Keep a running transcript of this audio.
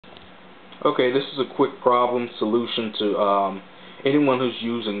Okay, this is a quick problem solution to anyone who's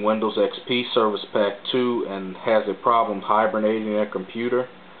using Windows XP Service Pack 2 and has a problem hibernating their computer.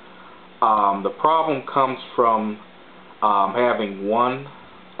 The problem comes from having one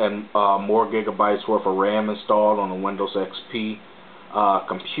and more gigabytes worth of RAM installed on a Windows XP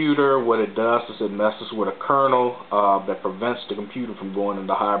computer. What it does is it messes with a kernel that prevents the computer from going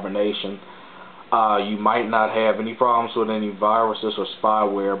into hibernation. You might not have any problems with any viruses or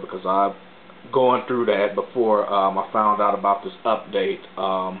spyware because I've gone through that before I found out about this update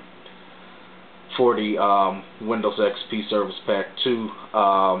for the Windows XP Service Pack 2.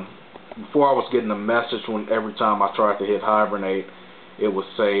 Before I was getting a message when every time I tried to hit hibernate, it would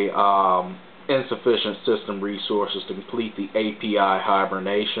say insufficient system resources to complete the API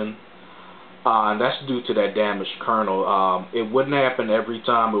hibernation. And that's due to that damaged kernel. It wouldn't happen every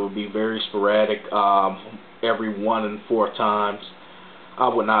time. It would be very sporadic. Every 1 in 4 times I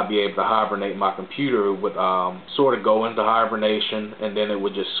would not be able to hibernate my computer. It would sort of go into hibernation and then it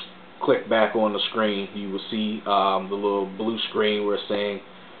would just click back on the screen. You will see the little blue screen where it's saying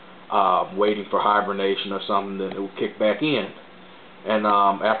waiting for hibernation or something, then it will kick back in. And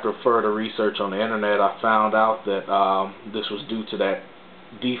after further research on the internet, I found out that this was due to that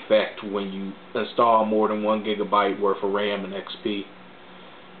defect when you install more than 1 gigabyte worth of RAM in XP.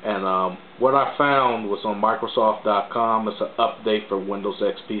 And what I found was on Microsoft.com. It's an update for Windows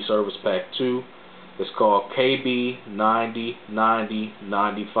XP Service Pack 2. It's called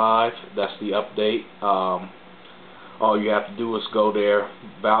KB909095. That's the update. All you have to do is go there,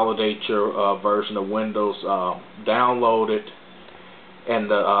 validate your version of Windows, download it, and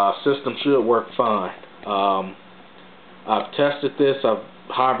the system should work fine. I've tested this. I've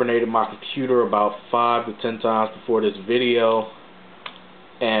hibernated my computer about 5 to 10 times before this video,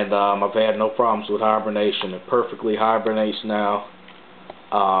 and I've had no problems with hibernation. It perfectly hibernates now.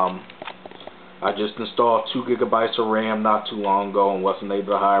 I just installed 2 gigabytes of RAM not too long ago and wasn't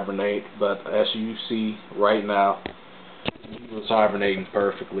able to hibernate, but as you see right now, it was hibernating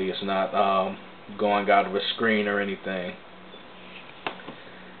perfectly. It's not going out of a screen or anything.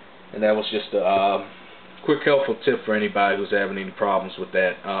 And that was just a quick helpful tip for anybody who's having any problems with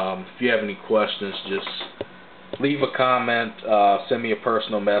that. If you have any questions, just leave a comment, send me a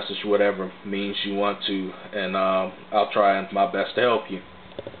personal message, whatever means you want to, and I'll try my best to help you.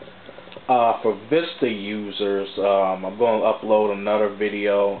 For Vista users, I'm going to upload another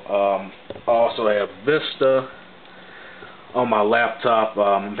video. I also have Vista on my laptop.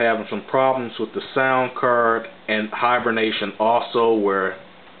 I'm having some problems with the sound card and hibernation also, where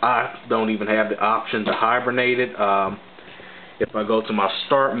I don't even have the option to hibernate it. If I go to my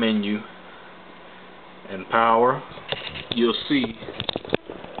start menu and power, you'll see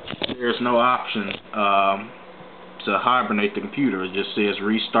there's no option to hibernate the computer. It just says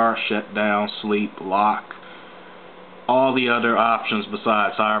restart, shut down, sleep, lock, all the other options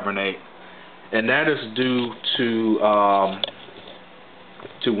besides hibernate. And that is due to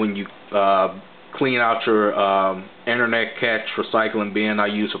when you clean out your internet cache recycling bin. I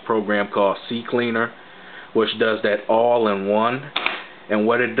use a program called CCleaner, which does that all in one. And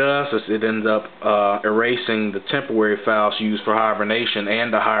what it does is it ends up erasing the temporary files used for hibernation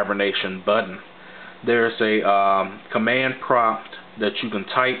and the hibernation button. There's a command prompt that you can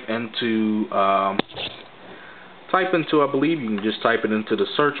type into. I believe you can just type it into the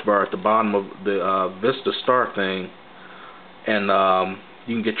search bar at the bottom of the Vista Start thing, and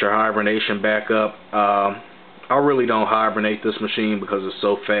you can get your hibernation back up. I really don't hibernate this machine because it's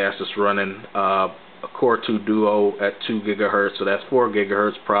so fast. It's running a Core 2 Duo at 2 gigahertz, so that's 4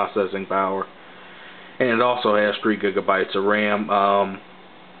 gigahertz processing power, and it also has 3 gigabytes of RAM.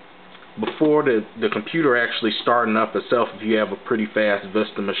 Before the computer actually starting up itself, if you have a pretty fast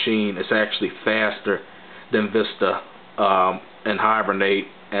Vista machine, it's actually faster than Vista and hibernate,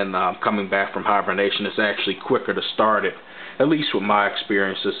 and coming back from hibernation, it's actually quicker to start it, at least with my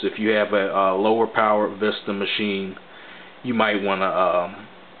experiences. If you have a lower powered Vista machine, you might want to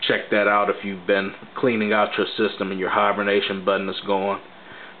check that out if you've been cleaning out your system and your hibernation button is gone.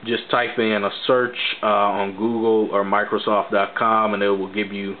 Just type in a search on Google or Microsoft.com and it will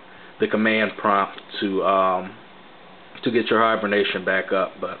give you the command prompt to get your hibernation back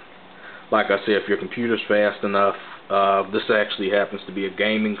up. But like I said, if your computer's fast enough, this actually happens to be a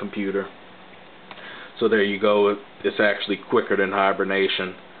gaming computer, so there you go, it's actually quicker than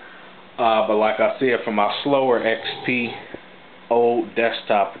hibernation. But like I said, for my slower XP old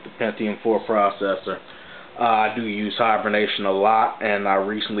desktop with the Pentium 4 processor, I do use hibernation a lot, and I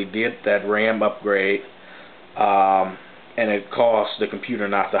recently did that RAM upgrade, and it caused the computer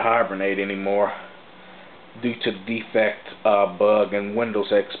not to hibernate anymore. due to the defect bug in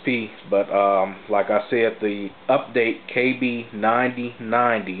Windows XP. But like I said, the update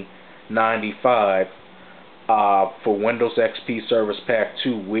KB909095 for Windows XP Service Pack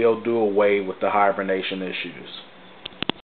 2 will do away with the hibernation issues.